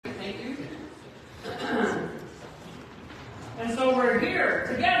here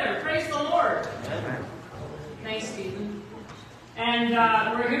together. Praise the Lord. Amen. Thanks, Stephen. And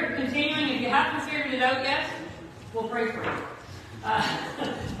we're here continuing. If you haven't figured it out yet, we'll pray for you.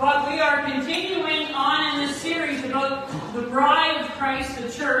 But we are continuing on in this series about the bride of Christ,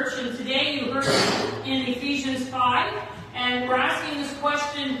 the church. And today you heard in Ephesians 5. And we're asking this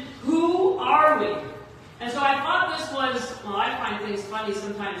question, who are we? And so I thought this was, well, I find things funny,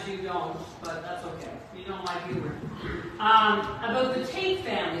 sometimes you don't, but that's okay. You don't like humor. About the Tate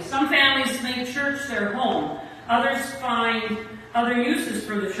family. Some families make church their home. Others find other uses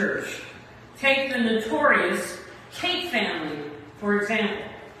for the church. Take the notorious Tate family, for example.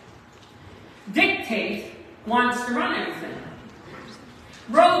 Dick Tate wants to run everything.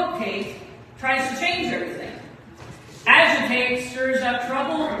 Rotate tries to change everything. Agitate stirs up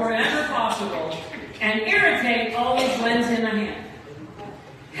trouble wherever possible. And irritate always lends him a hand.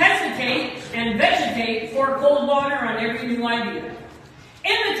 Hesitate and vegetate for cold water on every new idea.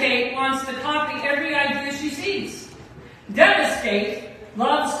 Imitate wants to copy every idea she sees. Devastate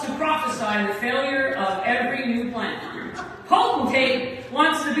loves to prophesy the failure of every new plan. Potentate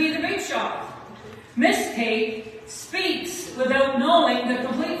wants to be the big shot. Mistate speaks without knowing the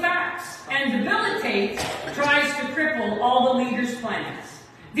complete facts. And debilitate tries to cripple all the leader's plans.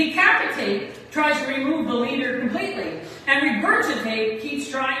 Decapitate tries to remove the leader completely. And regurgitate keeps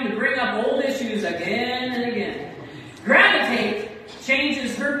trying to bring up old issues again and again. Gravitate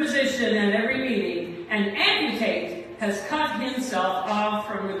changes her position at every meeting. And amputate has cut himself off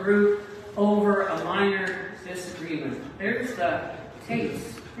from the group over a minor disagreement. There's the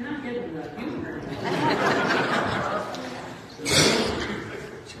Tates. You're not getting the humor.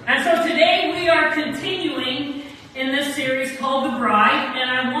 And so today we are continuing in this series called The Bride, and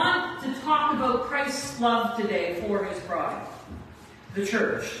I want to talk about Christ's love today for his bride, the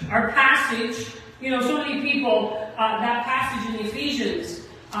church. Our passage, so many people, that passage in Ephesians,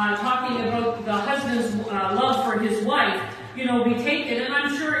 talking about the husband's love for his wife, we take it, and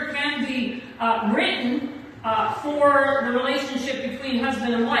I'm sure it can be written for the relationship between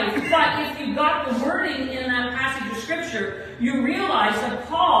husband and wife. But if you got the wording in that passage of Scripture, you realize that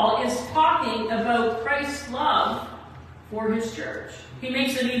Paul is talking about Christ's love for his church. He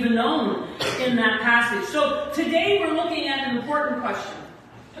makes it even known in that passage. So today we're looking at an important question.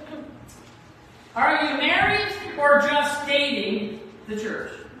 Are you married or just dating the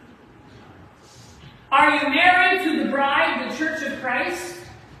church? Are you married to the bride, the church of Christ?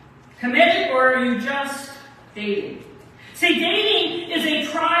 Committed, or are you just dating? See, dating is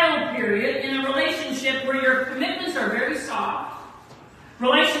a trial period in a relationship where your commitments are very soft,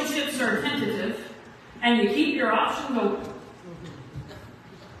 relationships are tentative, and you keep your options open.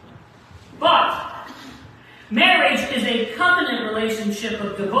 But marriage is a covenant relationship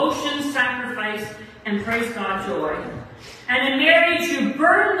of devotion, sacrifice, and praise God, joy. And in marriage, you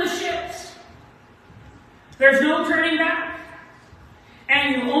burn the ships. There's no turning back.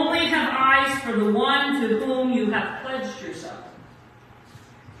 And you only have eyes for the one to whom you have pledged yourself.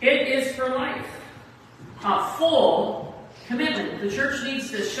 It is for life. A full commitment. The church needs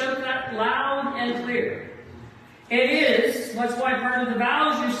to shout that loud and clear. It is, that's why part of the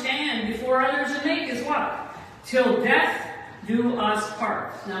vows you stand before others and make is what? Till death do us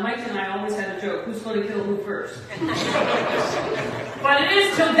part. Now Mike and I always had a joke. Who's going to kill who first? But it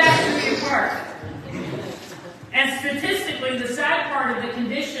is till death do we part. And statistically, the sad part of the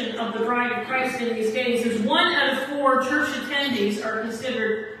condition of the bride of Christ in these days is 1 out of 4 church attendees are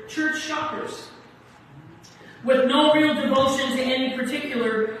considered church shoppers, with no real devotion to any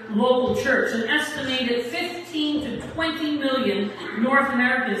particular local church. An estimated 15 to 20 million North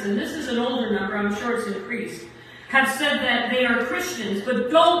Americans, and this is an older number, I'm sure it's increased, have said that they are Christians, but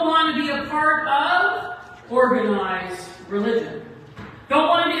don't want to be a part of organized religion. Don't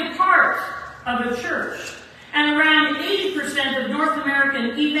want to be a part of a church. And around 80% of North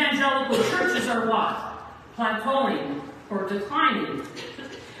American evangelical churches are what? Plateauing or declining.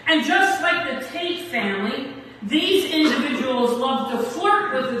 And just like the Tate family, these individuals love to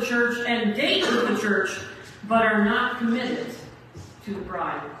flirt with the church and date with the church, but are not committed to the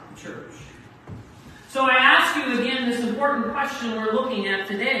bride of the church. So I ask you again this important question we're looking at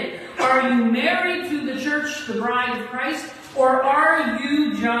today. Are you married to the church, the bride of Christ, or are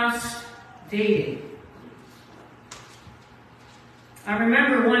you just dating? I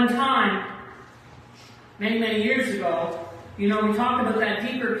remember one time, many, many years ago, we talked about that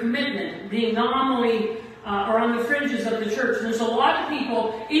deeper commitment, being nominally or on the fringes of the church. And there's a lot of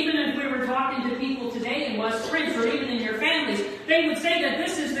people, even if we were talking to people today in West Springs, or even in your families, they would say that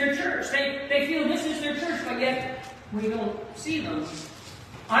this is their church. They feel this is their church, but yet we don't see them.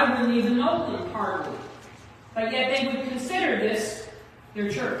 I wouldn't even know them hardly. But yet they would consider this your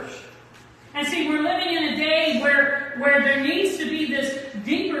church. And see, we're living in a day where there needs to be this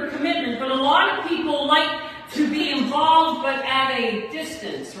deeper commitment, but a lot of people like to be involved, but at a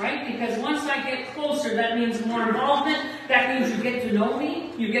distance, right? Because once I get closer, that means more involvement. That means you get to know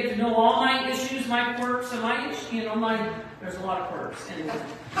me. You get to know all my issues, my quirks, and there's a lot of quirks anyway.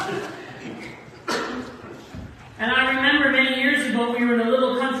 And I remember many years ago, we were in a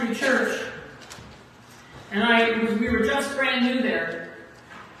little country church, and we were just brand new there.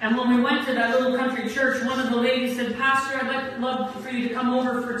 And when we went to that little country church, one of the ladies said, "Pastor, I'd love for you to come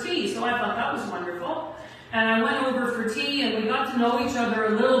over for tea." So I thought that was wonderful. And I went over for tea, and we got to know each other a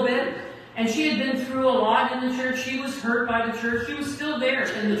little bit. And she had been through a lot in the church. She was hurt by the church. She was still there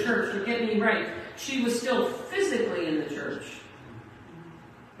in the church, to get me right. She was still physically in the church.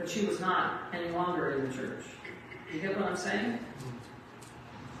 But she was not any longer in the church. You get what I'm saying?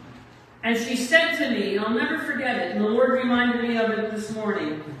 And she said to me, I'll never forget it, and the Lord reminded me of it this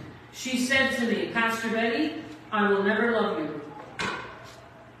morning. She said to me, "Pastor Betty, I will never love you."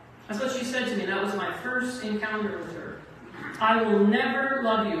 That's what she said to me. That was my first encounter with her. I will never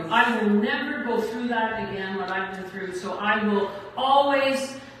love you. I will never go through that again, what I've been through. So I will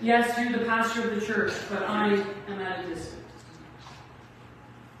always, yes, you're the pastor of the church, but I am at a distance.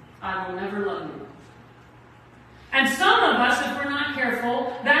 I will never love you. And some of us, if we're not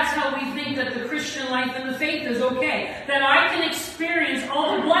careful, that's how we think that the Christian life and the faith is okay. That I can experience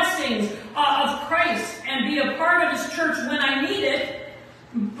all the blessings of Christ and be a part of His church when I need it,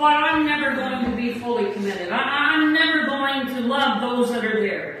 but I'm never going to be fully committed. I'm never going to love those that are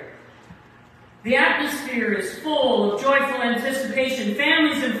there. The atmosphere is full of joyful anticipation.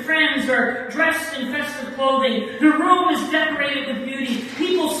 Families and friends are dressed in festive clothing. The room is decorated with beauty.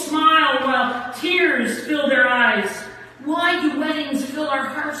 People smile while tears fill their eyes. Why do weddings fill our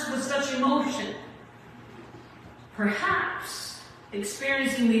hearts with such emotion? Perhaps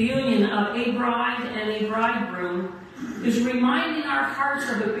experiencing the union of a bride and a bridegroom is reminding our hearts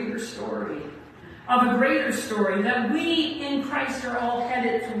of a bigger story, of a greater story that we in Christ are all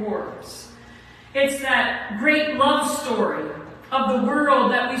headed towards. It's that great love story of the world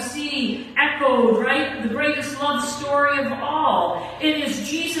that we see echoed, right? The greatest love story of all. It is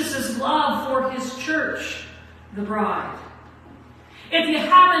Jesus' love for His church, the bride. If you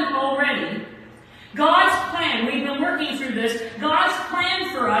haven't already, God's plan, we've been working through this, God's plan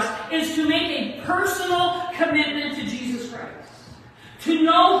for us is to make a personal commitment to Jesus Christ. To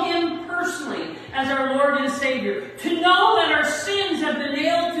know Him personally as our Lord and Savior. To know that our sins have been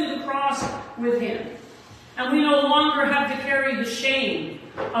nailed to the cross with Him. And we no longer have to carry the shame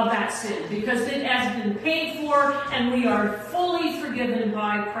of that sin because it has been paid for and we are fully forgiven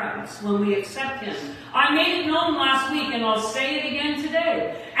by Christ when we accept Him. I made it known last week and I'll say it again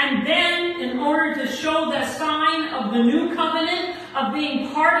today. And then in order to show the sign of the new covenant, of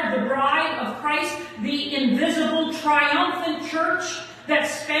being part of the bride of Christ, the invisible triumphant church that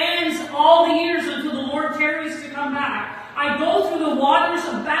spans all the years until the Lord tarries to come back, I go through the waters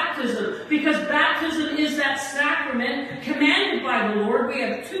of baptism because baptism is that sacrament commanded by the Lord. We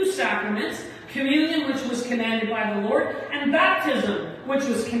have two sacraments, communion, which was commanded by the Lord, and baptism, which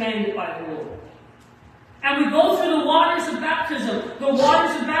was commanded by the Lord. And we go through the waters of baptism. The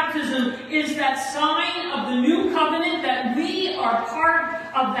waters of baptism is that sign of the new covenant that we are part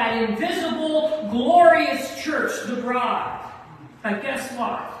of that invisible, glorious church, the bride. But guess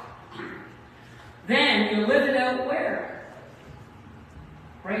what? Then you live it out where?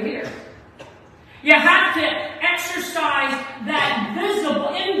 Right here. You have to exercise that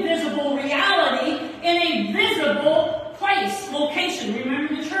invisible reality in a visible place, location.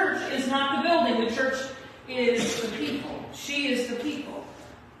 Remember, the church is not the building. The church is the people. She is the people.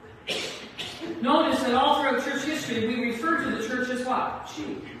 Notice that all throughout church history, we refer to the church as what?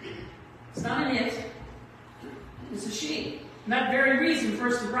 She. It's not an it. It's a she. And that very reason,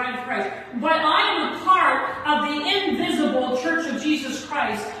 first, the bride of Christ. But I am a part of the invisible church of Jesus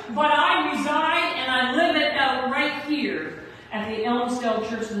Christ. But I reside and I live it out right here at the Elmsdale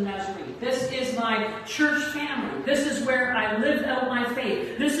Church of the Nazarene. This is my church family. This is where I live out my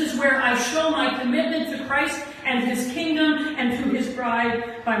faith. This is where I show my commitment to Christ and His kingdom and to His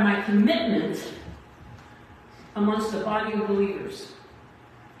bride by my commitment amongst the body of believers.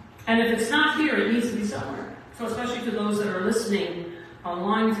 And if it's not here, it needs to be somewhere. So especially to those that are listening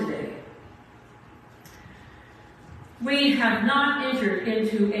online today. We have not entered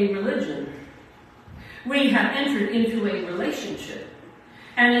into a religion. We have entered into a relationship.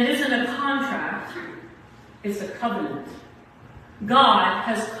 And it isn't a contract, it's a covenant. God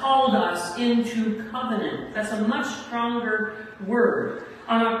has called us into covenant. That's a much stronger word.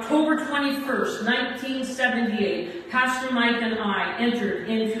 On October 21st, 1978, Pastor Mike and I entered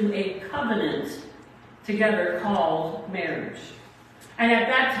into a covenant together called marriage. And at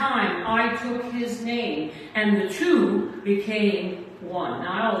that time, I took his name, and the two became one.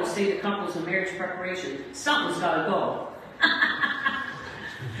 Now, I always say to couples in marriage preparation, something's got to go.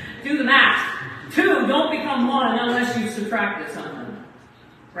 Do the math. Two don't become one unless you've subtracted something.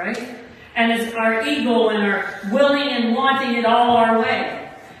 Right? And it's our ego and our willing and wanting it all our way.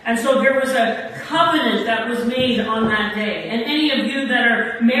 And so there was a covenant that was made on that day. And any of you that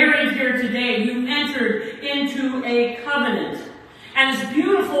are married here today, you entered into a covenant. And it's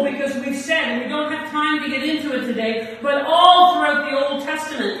beautiful because we've said, and we don't have time to get into it today, but all throughout the Old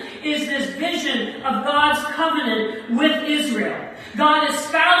Testament is this vision of God's covenant with Israel. God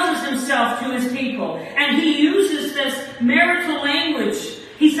espouses himself to his people, and he uses this marital language.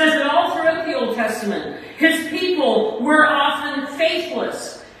 He says it all throughout the Old Testament. His people were often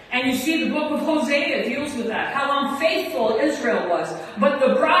faithless. And you see the book of Hosea deals with that, how unfaithful Israel was. But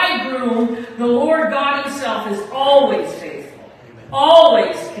the bridegroom, the Lord God himself, is always faithful,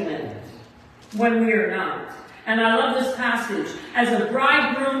 always committed, when we are not. And I love this passage. As a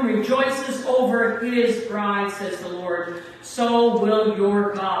bridegroom rejoices over his bride, says the Lord, so will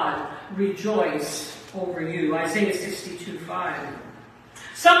your God rejoice over you. Isaiah 62:5.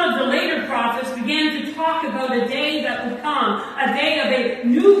 Some of the later prophets began to talk about a day that would come, a day of a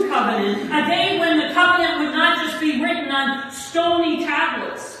new covenant, a day when the covenant would not just be written on stony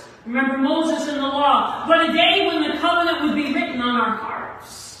tablets. Remember Moses and the law, but a day when the covenant would be written on our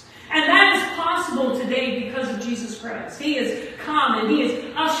hearts. And that is possible today because of Jesus Christ. He has come and he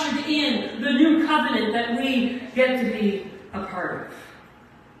has ushered in the new covenant that we get to be a part of.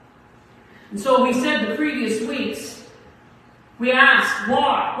 And so we said the previous weeks, we asked,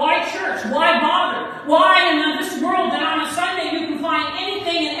 why? Why church? Why bother? Why in this world that on a Sunday you can find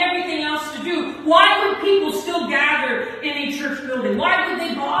anything and everything else to do? Why would people still gather in a church building? Why would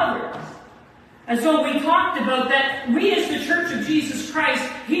they bother? And so we talked about that we as the Church of Jesus Christ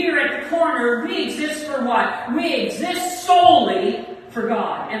here at the corner, we exist for what? We exist solely for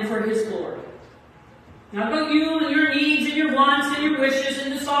God and for his glory. Not about you and your needs and your wants and your wishes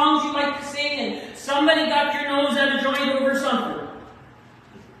and the songs you like to sing and somebody got your nose at a joint over something.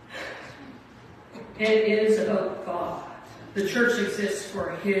 It is about God. The church exists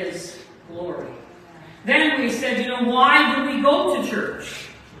for his glory. Then we said, why do we go to church?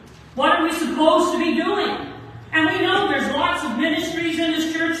 What are we supposed to be doing? And we know there's lots of ministries in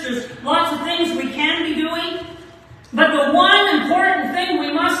this church. There's lots of things we can be doing. But the one important thing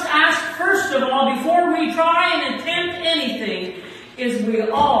we must ask first of all before we try and attempt anything is we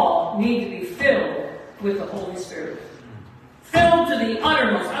all need to be filled with the Holy Spirit. Filled to the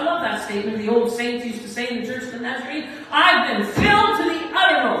uttermost. I love that statement the old saints used to say in the church of the Nazarene. I've been filled to the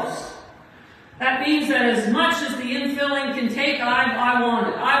uttermost. That means that as much as the infilling can take, I want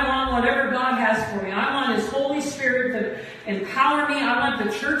it. I want whatever God has for me. I want his Holy Spirit to empower me. I want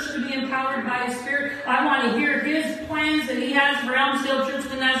the church to be empowered by his Spirit. I want to hear his plans that he has for Elmsdale Church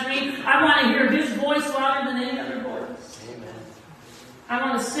of the Nazarene. I want to hear his voice louder than any other voice. Amen. I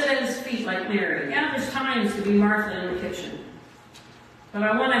want to sit at his feet like Mary. Yeah, there's times to be Martha in the kitchen. But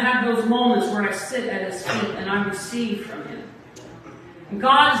I want to have those moments where I sit at his feet and I receive from him. And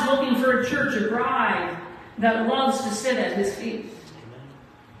God is looking for a church, a bride, that loves to sit at his feet.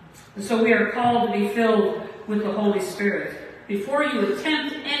 And so we are called to be filled with the Holy Spirit. Before you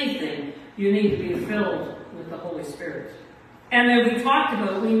attempt anything, you need to be filled with the Holy Spirit. And then we talked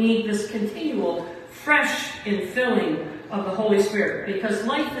about we need this continual, fresh infilling of the Holy Spirit. Because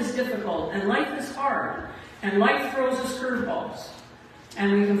life is difficult, and life is hard, and life throws us curveballs.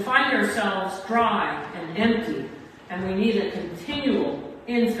 And we can find ourselves dry and empty. And we need a continual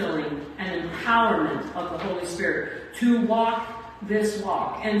infilling and empowerment of the Holy Spirit to walk this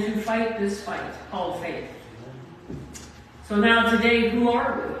walk and to fight this fight called faith. So now today, who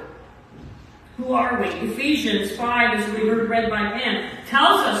are we? Who are we? Ephesians 5, as we heard read by Pam,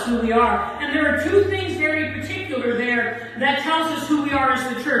 tells us who we are. And there are two things very particular there that tells us who we are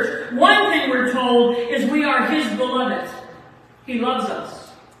as the church. One thing we're told is we are his beloved. He loves us.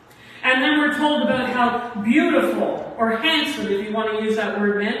 And then we're told about how beautiful or handsome, if you want to use that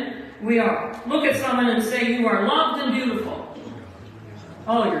word, men, we are. Look at someone and say, you are loved and beautiful.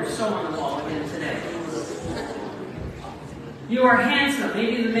 Oh, you're so on the ball again today. You are handsome.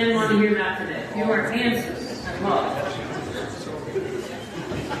 Maybe the men want to hear that today. You are handsome and loved.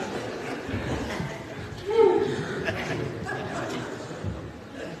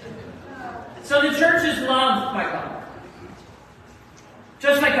 So the church is loved by God.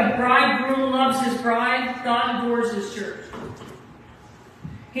 Just like a bridegroom loves his bride, God adores his church.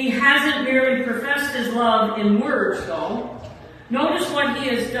 He hasn't merely professed his love in words, though. Notice what he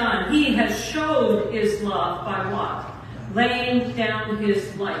has done. He has showed his love by what? Laying down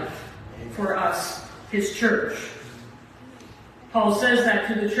his life for us, his church. Paul says that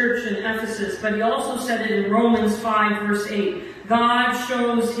to the church in Ephesus, but he also said it in Romans 5, verse 8. God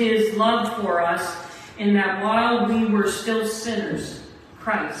shows his love for us in that while we were still sinners,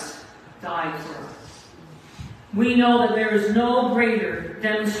 Christ died for us. We know that there is no greater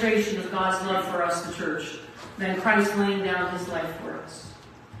demonstration of God's love for us, the church, than Christ laying down his life for us.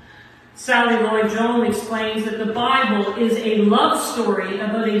 Sally Lloyd-Jones explains that the Bible is a love story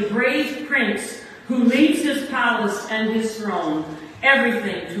about a brave prince who leaves his palace and his throne,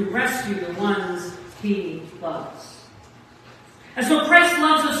 everything to rescue the ones he loves. And so Christ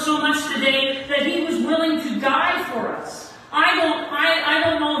loves us so much today that he was willing to die for us. I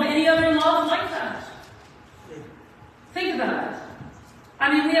don't know of any other love like that. Think about it.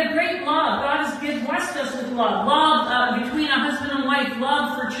 I mean, we have great love. God has blessed us with love. Love between a husband and wife.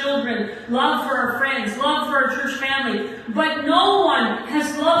 Love for children. Love for our friends. Love for our church family. But no one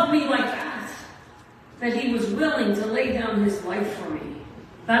has loved me like that. That he was willing to lay down his life for me.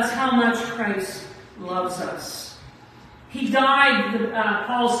 That's how much Christ loves us. He died,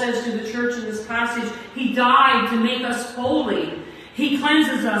 Paul says to the church in this passage, he died to make us holy. He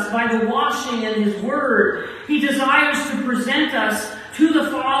cleanses us by the washing in his word. He desires to present us to the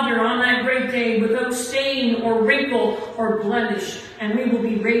Father on that great day without stain or wrinkle or blemish, and we will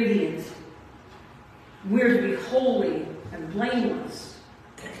be radiant. We're to be holy and blameless.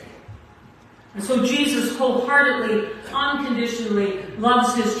 And so Jesus wholeheartedly, unconditionally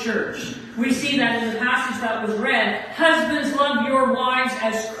loves his church. We see that in the passage that was read. Husbands, love your wives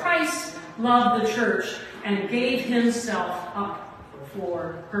as Christ loved the church and gave himself up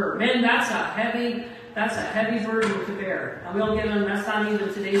for her. Men, that's a heavy burden to bear. And we'll get on, that's not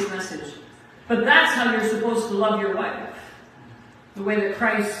even today's message. But that's how you're supposed to love your wife. The way that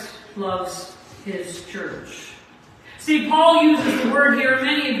Christ loves his church. See, Paul uses the word here,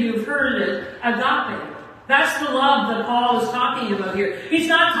 many of you have heard it, agape. That's the love that Paul is talking about here. He's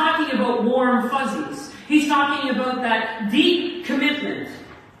not talking about warm fuzzies. He's talking about that deep commitment.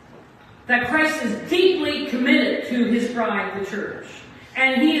 That Christ is deeply committed to his bride, the church.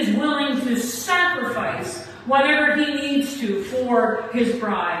 And he is willing to sacrifice whatever he needs to for his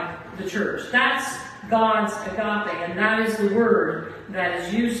bride, the church. That's God's agape, and that is the word that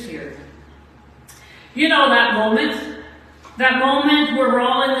is used here. You know that moment where we're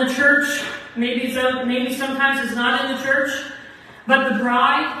all in the church. Maybe sometimes it's not in the church, but the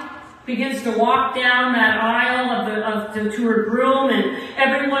bride begins to walk down that aisle to her groom, and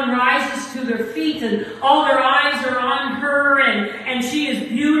everyone rises to their feet, and all their eyes are on her, and she is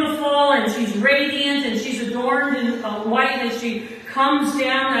beautiful, and she's radiant, and she's adorned in white as she comes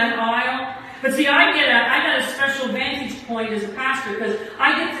down that aisle. But see, I got a special vantage point as a pastor, because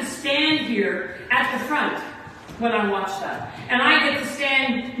I get to stand here at the front when I watch that. And I get to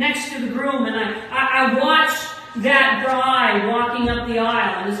stand next to the groom, and I watch that bride walking up the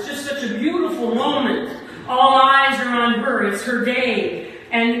aisle. And it's just such a beautiful moment. All eyes are on her. It's her day.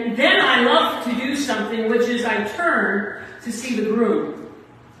 And then I love to do something, which is I turn to see the groom.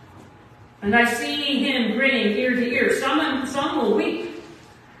 And I see him grinning ear to ear. Some will weep.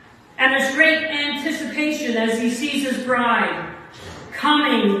 And there's great anticipation as he sees his bride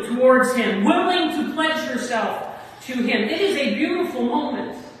coming towards him, willing to pledge herself to him. It is a beautiful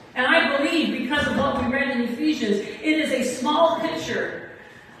moment. And I believe, because of what we read in Ephesians, it is a small picture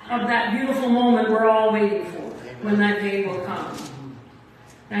of that beautiful moment we're all waiting for, when that day will come.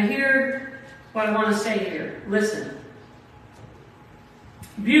 Now hear what I want to say here. Listen.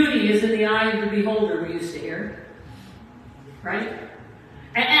 Beauty is in the eye of the beholder, we used to hear. Right?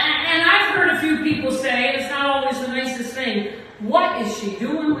 And I've heard a few people say, it's not always the nicest thing, what is she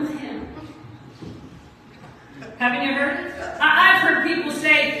doing with him? Haven't you heard it? I've heard people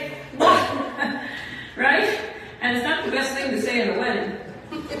say, what? Right? And it's not the best thing to say at a wedding.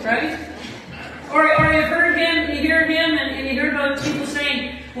 Right? Or you heard him, you hear him, and you hear about people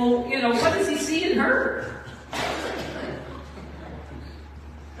saying, well, what does he see in her?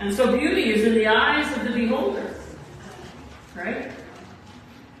 And so beauty is in the eyes of the beholder. Right?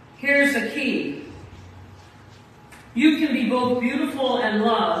 Here's the key. You can be both beautiful and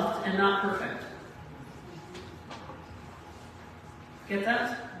loved and not perfect. Get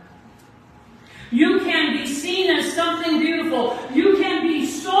that? You can be seen as something beautiful. You can be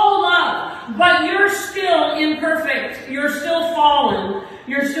so loved, but you're still imperfect. You're still fallen.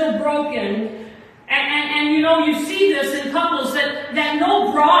 You're still broken. And you see this in couples that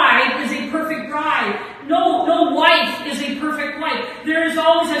no bride is a perfect bride. No wife is a perfect wife. there is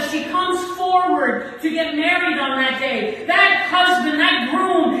always, as she comes forward to get married on that day, that husband, that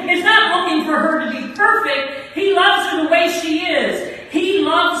groom, is not looking for her to be perfect. He loves her the way she is. He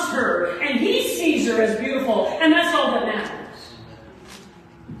loves her, and he sees her as beautiful, and that's all that matters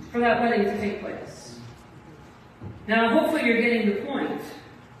for that wedding to take place. Now, hopefully you're getting the point.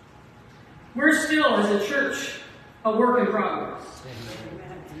 We're still, as a church, a work in progress.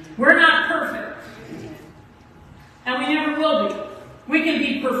 We're not perfect. And we never will be. We can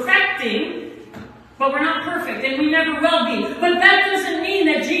be perfecting, but we're not perfect, and we never will be. But that doesn't mean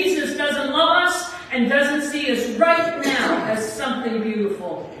that Jesus doesn't love us and doesn't see us right now as something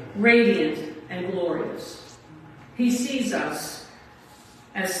beautiful, radiant, and glorious. He sees us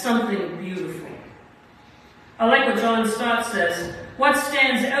as something beautiful. I like what John Stott says. What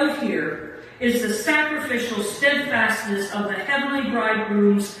stands out here is the sacrificial steadfastness of the heavenly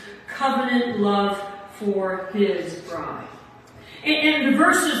bridegroom's covenant love for his bride. In the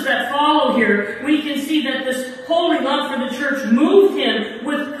verses that follow here, we can see that this holy love for the church moved him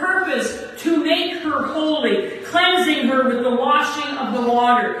with purpose to make her holy, cleansing her with the washing of the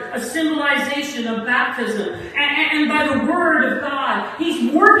water, a symbolization of baptism. And by the word of God,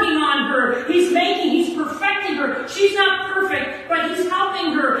 he's working on her, he's perfecting her. She's not perfect, but he's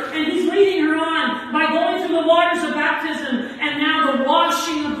helping her, and he's leading her on by going through the waters of baptism, and now the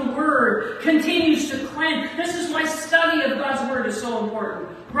washing of the word continues to cleanse. This is why study of God's word is so important.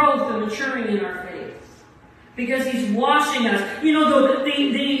 Growth and maturing in our faith. Because he's washing us. You know, the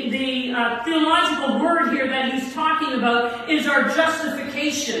theological word here that he's talking about is our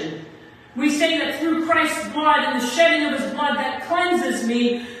justification. We say that through Christ's blood and the shedding of his blood that cleanses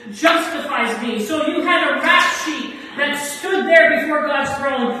me, justifies me. So you had a rap sheet that stood there before God's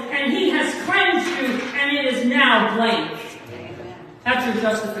throne, and he has cleansed you, and it is now blank. That's your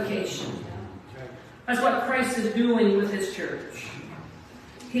justification. That's what Christ is doing with his church.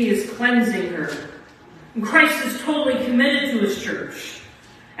 He is cleansing her. And Christ is totally committed to his church.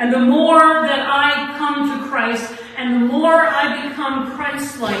 And the more that I come to Christ, and the more I become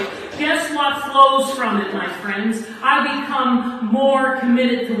Christ-like, guess what flows from it, my friends? I become more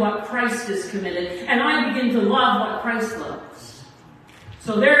committed to what Christ is committed, and I begin to love what Christ loves.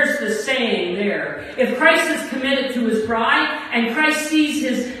 So there's the saying there. If Christ is committed to his bride, and Christ sees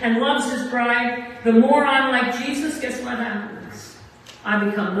his and loves his bride, the more I'm like Jesus, guess what happens? I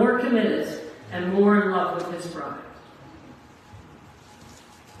become more committed and more in love with his bride.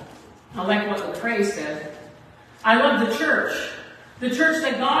 I like what the praise said. I love the church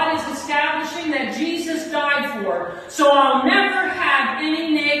that God is establishing, that Jesus died for. So I'll never have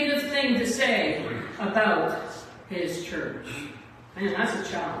any negative thing to say about his church. Man, that's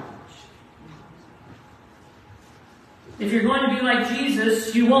a challenge. If you're going to be like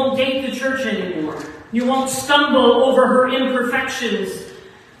Jesus, you won't date the church anymore. You won't stumble over her imperfections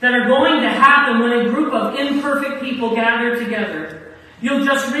that are going to happen when a group of imperfect people gather together. You'll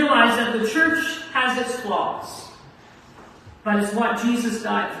just realize that the church has its flaws, but it's what Jesus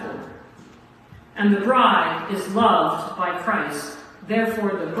died for. And the bride is loved by Christ.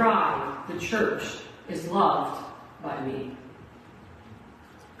 Therefore, the bride, the church, is loved by me.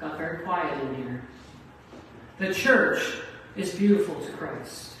 Got very quiet in here. The church is beautiful to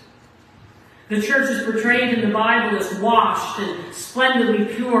Christ. The church is portrayed in the Bible as washed and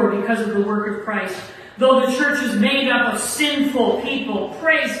splendidly pure because of the work of Christ. Though the church is made up of sinful people,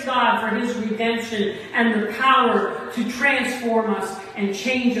 praise God for his redemption and the power to transform us and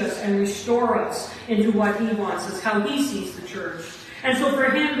change us and restore us into what he wants us, how he sees the church. And so for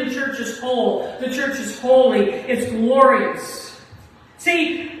him, the church is whole. The church is holy. It's glorious.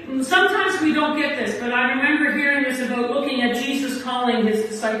 See, sometimes we don't get this, but I remember hearing this about looking at Jesus calling his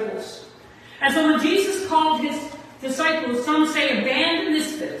disciples. And so when Jesus called his disciples, some say a band of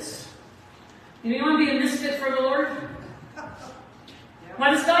misfits. You want to be a misfit for the Lord?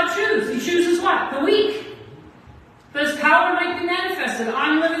 What does God choose? He chooses what? The weak. That his power might be manifested.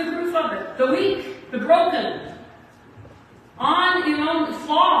 I'm living proof of it. The weak, the broken.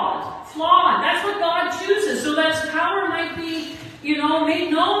 Flawed. That's what God chooses. So that his power might be, made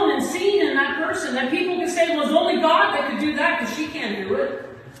known and seen in that person. That people can say, well, it's only God that could do that because she can't do it.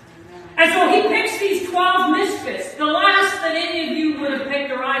 And so he picks these 12 misfits, the last that any of you would have picked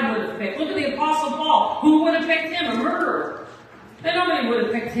or I would have picked. Look at the Apostle Paul. Who would have picked him? A murderer. Then nobody would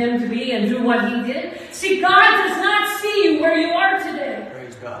have picked him to be and do what he did. See, God does not see you where you are today.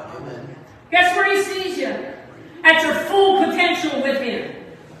 Praise God. Amen. Guess where he sees you? At your full potential with him.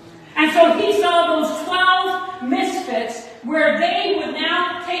 And so he saw those 12 misfits where they would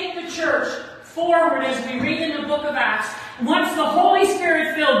now take the church forward, as we read in the book of Acts, Once the Holy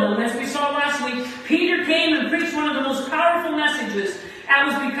Spirit filled them, as we saw last week, Peter came and preached one of the most powerful messages. That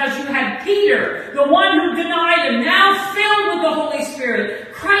was because you had Peter, the one who denied him, now filled with the Holy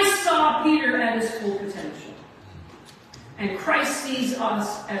Spirit. Christ saw Peter at his full potential. And Christ sees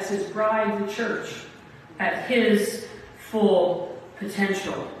us as his bride, the church, at his full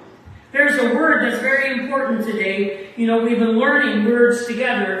potential. There's a word that's very important today. You know, we've been learning words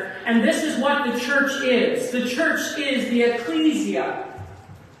together, and this is what the church is. The church is the ecclesia.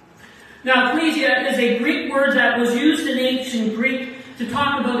 Now, ecclesia is a Greek word that was used in ancient Greek to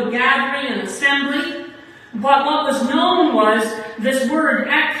talk about a gathering, an assembly. But what was known was this word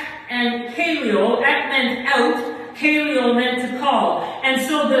ek and kaleo. Ek meant out, kaleo meant to call. And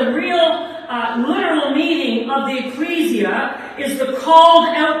so the real literal meaning of the ecclesia is the called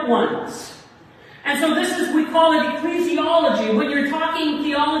out ones. And so this is, we call it ecclesiology. When you're talking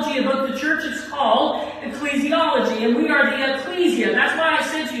theology about the church, it's called ecclesiology. And we are the ecclesia. That's why I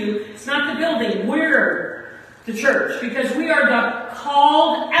said to you, it's not the building. We're the church. Because we are the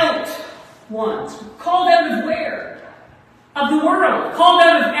called out ones. Called out of where? Of the world. Called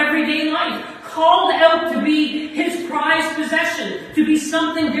out of everyday life. Called out to be his prized possession, to be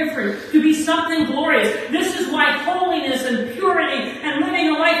something different, to be something glorious. This is why holiness and purity and living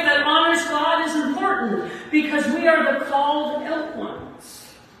a life that honors God is important, because we are the called out ones.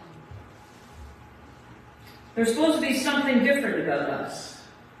 There's supposed to be something different about us.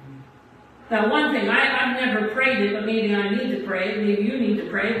 Now, one thing, I've never prayed it, but maybe I need to pray it, maybe you need to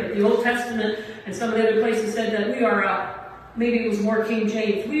pray it, but the Old Testament and some of the other places said that we are maybe it was more King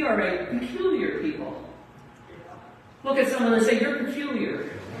James, we are a peculiar people. Look at someone and say, you're peculiar.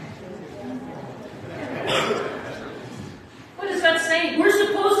 What is that saying? We're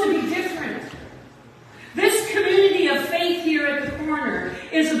supposed to be different. This community of faith here at the corner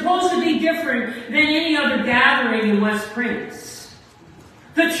is supposed to be different than any other gathering in West Prince.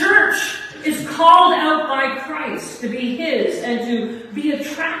 The church is called out by Christ to be his and to be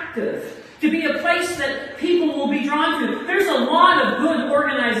attractive. To be a place that people will be drawn to. There's a lot of good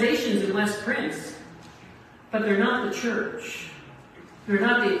organizations in West Prince, but they're not the church. They're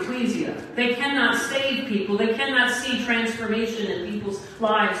not the ecclesia. They cannot save people. They cannot see transformation in people's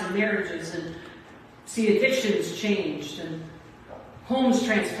lives and marriages and see addictions changed and homes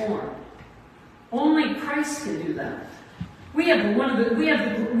transformed. Only Christ can do that. We have the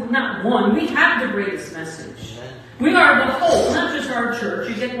greatest message. We are the hope, not just our church.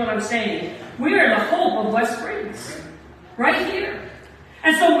 You get what I'm saying? We are the hope of West Prince. Right here.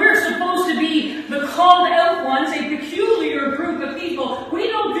 And so we're supposed to be the called out ones, a peculiar group of people. We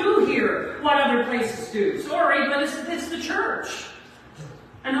don't do here what other places do. Sorry, but it's the church.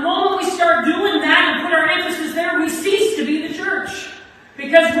 And the moment we start doing that and put our emphasis there, we cease to be the church.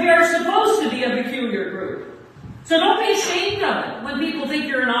 Because we are supposed to be a peculiar group. So don't be ashamed of it when people think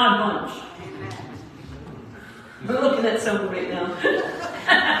you're an odd bunch. We're looking at someone right now.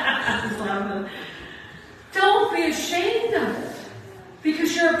 Don't be ashamed of it.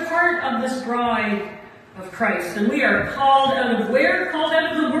 Because you're a part of this bride of Christ. And we are called out of where? Called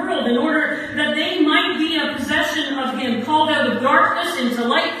out of the world in order that they might be a possession of him. Called out of darkness into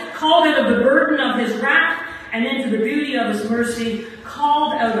light. Called out of the burden of his wrath and into the beauty of his mercy.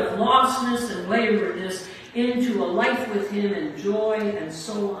 Called out of lostness and waywardness into a life with him and joy and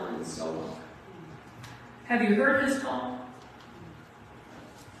so on and so on. Have you heard his call?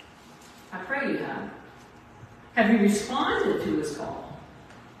 I pray you have. Have you responded to his call?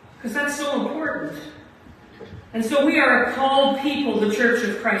 Because that's so important. And so we are a called people, the Church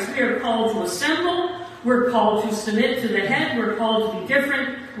of Christ. We are called to assemble. We're called to submit to the head. We're called to be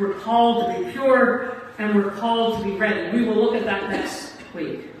different. We're called to be pure. And we're called to be ready. We will look at that next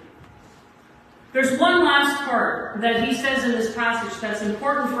week. There's one last part that he says in this passage that's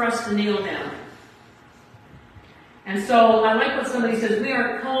important for us to nail down. And so I like what somebody says, we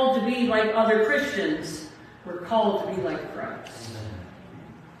aren't called to be like other Christians. We're called to be like Christ.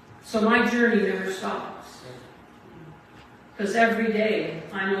 So my journey never stops. Because every day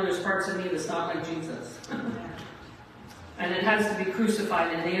I know there's parts of me that's not like Jesus. And it has to be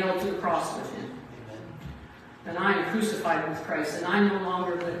crucified and nailed to the cross with him. And I am crucified with Christ, and I no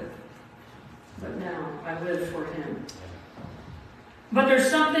longer live. But now I live for him. But there's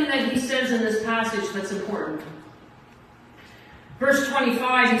something that he says in this passage that's important. Verse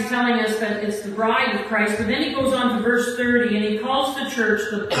 25, he's telling us that it's the bride of Christ, but then he goes on to verse 30, and he calls the church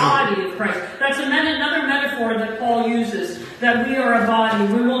the body of Christ. That's another metaphor that Paul uses, that we are a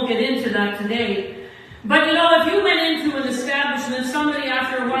body. We won't get into that today. But you know, if you went into an establishment, somebody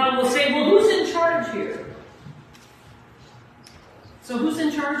after a while will say, well, who's in charge here? So who's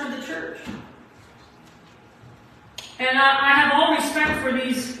in charge of the church? And I have all respect for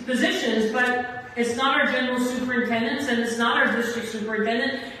these positions, but it's not our general superintendents, and it's not our district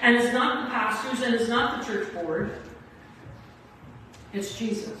superintendent, and it's not the pastors, and it's not the church board. It's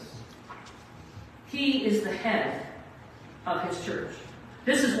Jesus. He is the head of his church.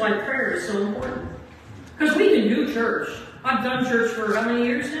 This is why prayer is so important. Because we can do church. I've done church for how many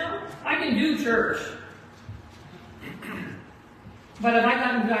years now? I can do church. But have I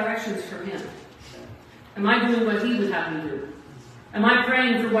gotten directions from him? Am I doing what he would have me do? Am I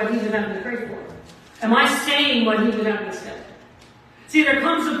praying for what he would have me pray for? Am I saying what he would have me say? See, there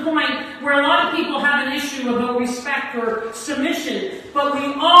comes a point where a lot of people have an issue about respect or submission, but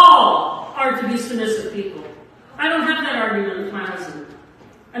we all are to be submissive people. I don't have that argument with my husband.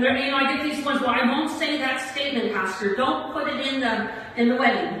 And there, I get these ones, well, I won't say that statement, Pastor. Don't put it in the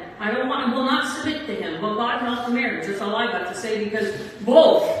wedding. I will not submit to him. Well, God help the marriage. That's all I got to say, because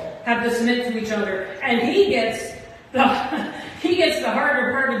both have to submit to each other. And he gets the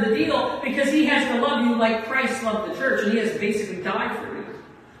harder part of the deal, because he has to love you like Christ loved the church, and he has to basically die for you.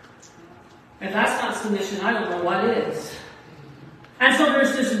 If that's not submission, I don't know what is. And so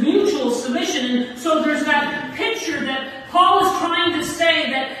there's this mutual submission, and so there's that picture that Paul is trying to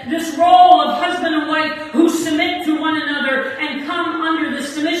say, that this role of husband and wife who submit to one another and come under the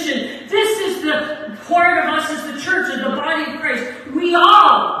submission, this is the part of us as the church, as the body of Christ. We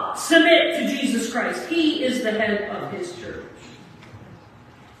all submit to Jesus Christ. He is the head of his church.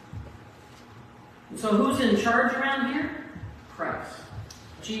 And so who's in charge around here? Christ.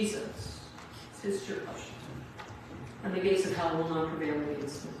 Jesus. It's his church. And the gates of hell will not prevail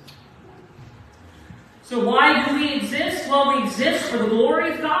against it. So why do we exist? Well, we exist for the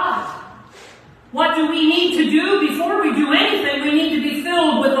glory of God. What do we need to do before we do anything? We need to be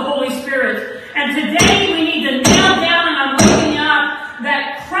filled with the Holy Spirit. And today we need to nail down, and I'm waking up,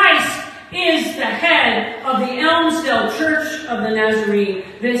 that Christ is the head of the Elmsdale Church of the Nazarene.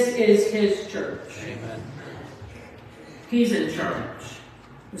 This is his church. Amen. He's in charge.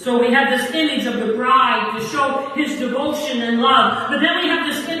 So we have this image of the bride to show his devotion and love. But then we have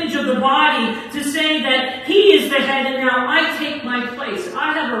this image of the body to say that he is the head, and now I take my place.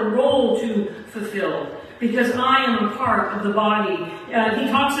 I have a role to fulfill because I am a part of the body.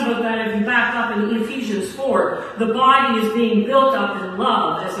 He talks about that if you back up in Ephesians 4. The body is being built up in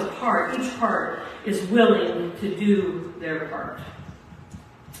love as a part. Each part is willing to do their part.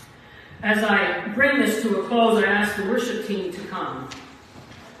 As I bring this to a close, I ask the worship team to come.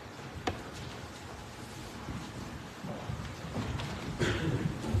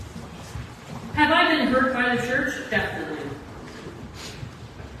 Have I been hurt by the church? Definitely.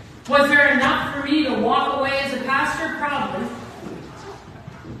 Was there enough for me to walk away as a pastor? Probably.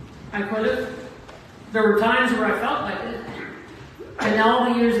 I could have. There were times where I felt like it. In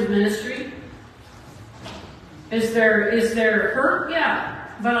all the years of ministry. Is there hurt? Yeah.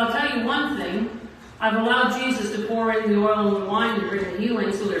 But I'll tell you one thing. I've allowed Jesus to pour in the oil and the wine and bring the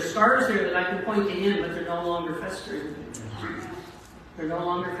healing, so there's scars there that I can point to him, but they're no longer festering. They're no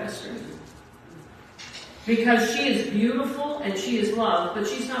longer festering. Because she is beautiful and she is loved, but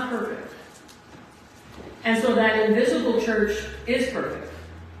she's not perfect. And so that invisible church is perfect.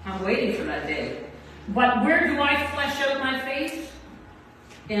 I'm waiting for that day. But where do I flesh out my faith?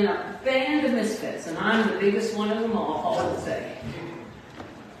 In a band of misfits, and I'm the biggest one of them all, Paul would say.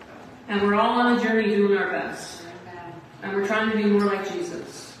 And we're all on a journey doing our best. And we're trying to be more like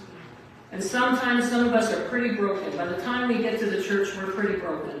Jesus. And sometimes some of us are pretty broken. By the time we get to the church, we're pretty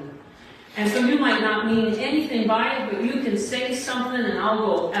broken. And so you might not mean anything by it, but you can say something and I'll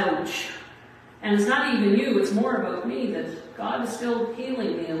go, ouch. And it's not even you, it's more about me, that God is still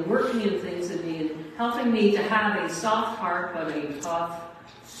healing me and working in things in me and helping me to have a soft heart but a tough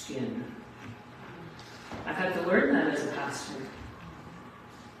skin. I've had to learn that as a pastor.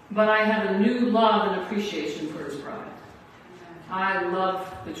 But I have a new love and appreciation for his bride. I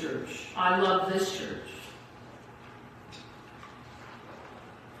love the church. I love this church.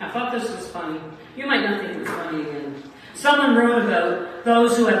 I thought this was funny. You might not think it was funny again. Someone wrote about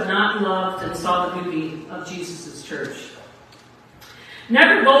those who have not loved and saw the beauty of Jesus' church.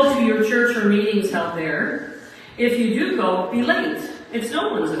 Never go to your church or meetings held there. If you do go, be late. It's no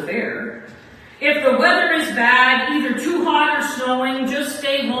one's affair. If the weather is bad, either too hot or snowing, just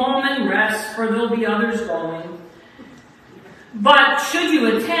stay home and rest, for there'll be others going. But should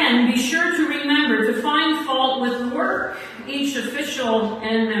you attend, be sure to remember to find fault with the work, each official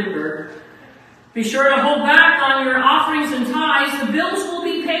and member. Be sure to hold back on your offerings and tithes. The bills will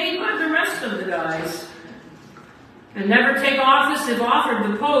be paid by the rest of the guys. And never take office if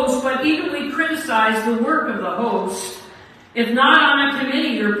offered the post, but eagerly criticize the work of the host. If not on a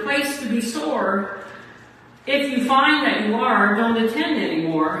committee or place to be sore, If you find that you are, don't attend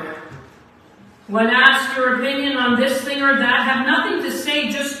anymore. When asked your opinion on this thing or that, have nothing to say,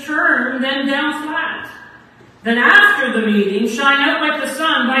 just turn them down flat. Then after the meeting, shine out like the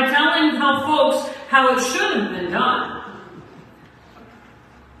sun by telling folks how it should have been done.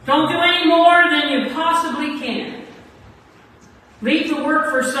 Don't do any more than you possibly can. Leave the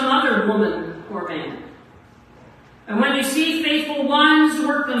work for some other woman or man. And when you see faithful ones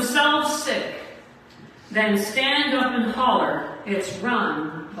work themselves sick, then stand up and holler, it's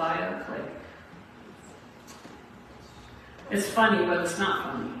run by a clique. It's funny, but it's not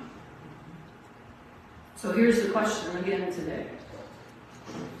funny. So here's the question again today.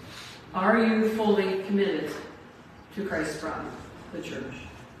 Are you fully committed to Christ's bride, the church?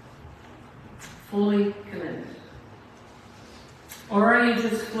 Fully committed? Or are you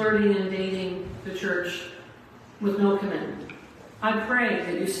just flirting and dating the church with no commitment? I pray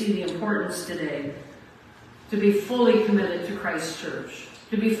that you see the importance today to be fully committed to Christ's church.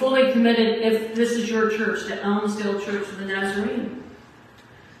 To be fully committed, if this is your church, to Elmsdale Church of the Nazarene.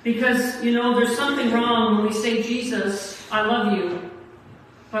 Because, there's something wrong when we say, Jesus, I love you,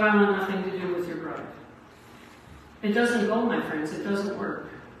 but I want nothing to do with your bride. It doesn't go, my friends. It doesn't work.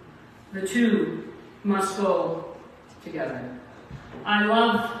 The two must go together. I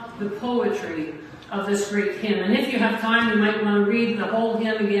love the poetry of this great hymn. And if you have time, you might want to read the whole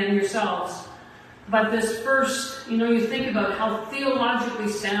hymn again yourselves. But this first, you think about how theologically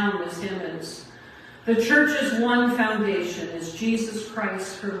sound this hymn is. The church's one foundation is Jesus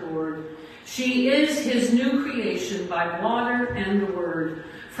Christ, her Lord. She is his new creation by water and the word.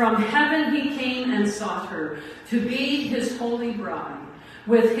 From heaven he came and sought her to be his holy bride.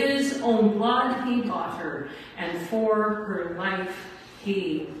 With his own blood he bought her, and for her life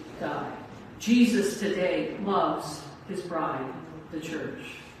he died. Jesus today loves his bride, the church.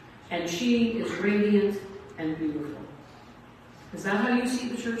 And she is radiant and beautiful. Is that how you see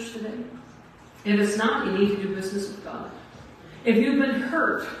the church today? If it's not, you need to do business with God. If you've been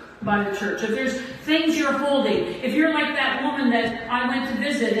hurt by the church, if there's things you're holding, if you're like that woman that I went to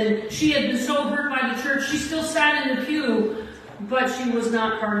visit and she had been so hurt by the church, she still sat in the pew, but she was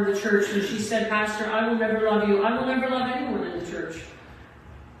not part of the church. And she said, Pastor, I will never love you. I will never love anyone in the church.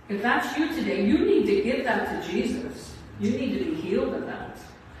 If that's you today, you need to give that to Jesus. You need to be healed of that.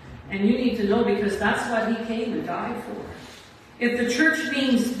 And you need to know, because that's what he came and died for. If the church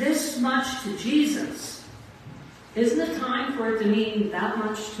means this much to Jesus, isn't it time for it to mean that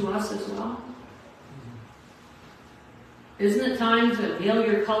much to us as well? Isn't it time to nail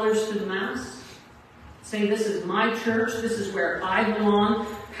your colors to the mast? Say, this is my church, this is where I belong.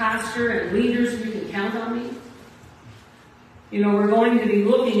 Pastor and leaders, you can count on me. We're going to be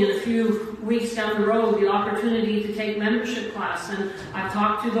looking in a few weeks down the road the opportunity to take membership class. And I've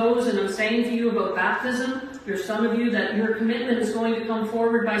talked to those, and I'm saying to you about baptism. There's some of you that your commitment is going to come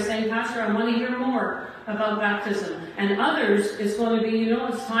forward by saying, Pastor, I want to hear more about baptism. And others, it's going to be,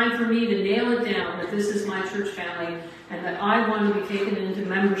 it's time for me to nail it down that this is my church family and that I want to be taken into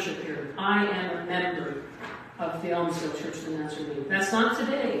membership here. I am a member of the Elmsdale Church of the Nazarene. That's not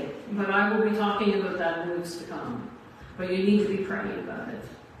today, but I will be talking about that in weeks to come. But you need to be praying about it.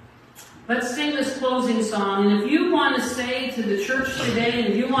 Let's sing this closing song. And if you want to say to the church today,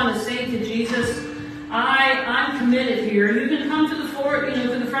 and if you want to say to Jesus, I'm committed here, you can come to the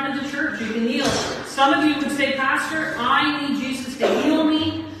to the front of the church. You can kneel. Some of you would say, Pastor, I need Jesus to heal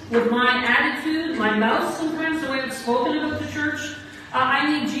me with my attitude, my mouth sometimes, the way I've spoken about the church. I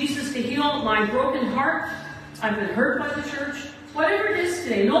need Jesus to heal my broken heart. I've been hurt by the church. Whatever it is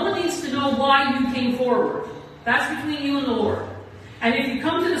today, no one needs to know why you came forward. That's between you and the Lord. And if you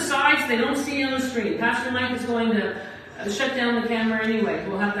come to the sides, they don't see you on the screen. Pastor Mike is going to shut down the camera anyway.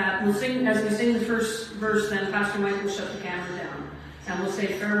 We'll have that. We'll sing, as we sing the first verse, then Pastor Mike will shut the camera down. And we'll say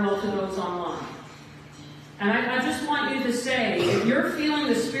farewell to those online. And I just want you to say, if you're feeling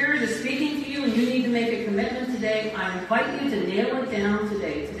the Spirit is speaking to you and you need to make a commitment today, I invite you to nail it down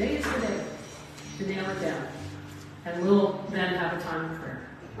today. Today is the day to nail it down. And we'll then have a time of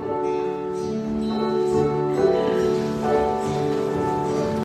prayer.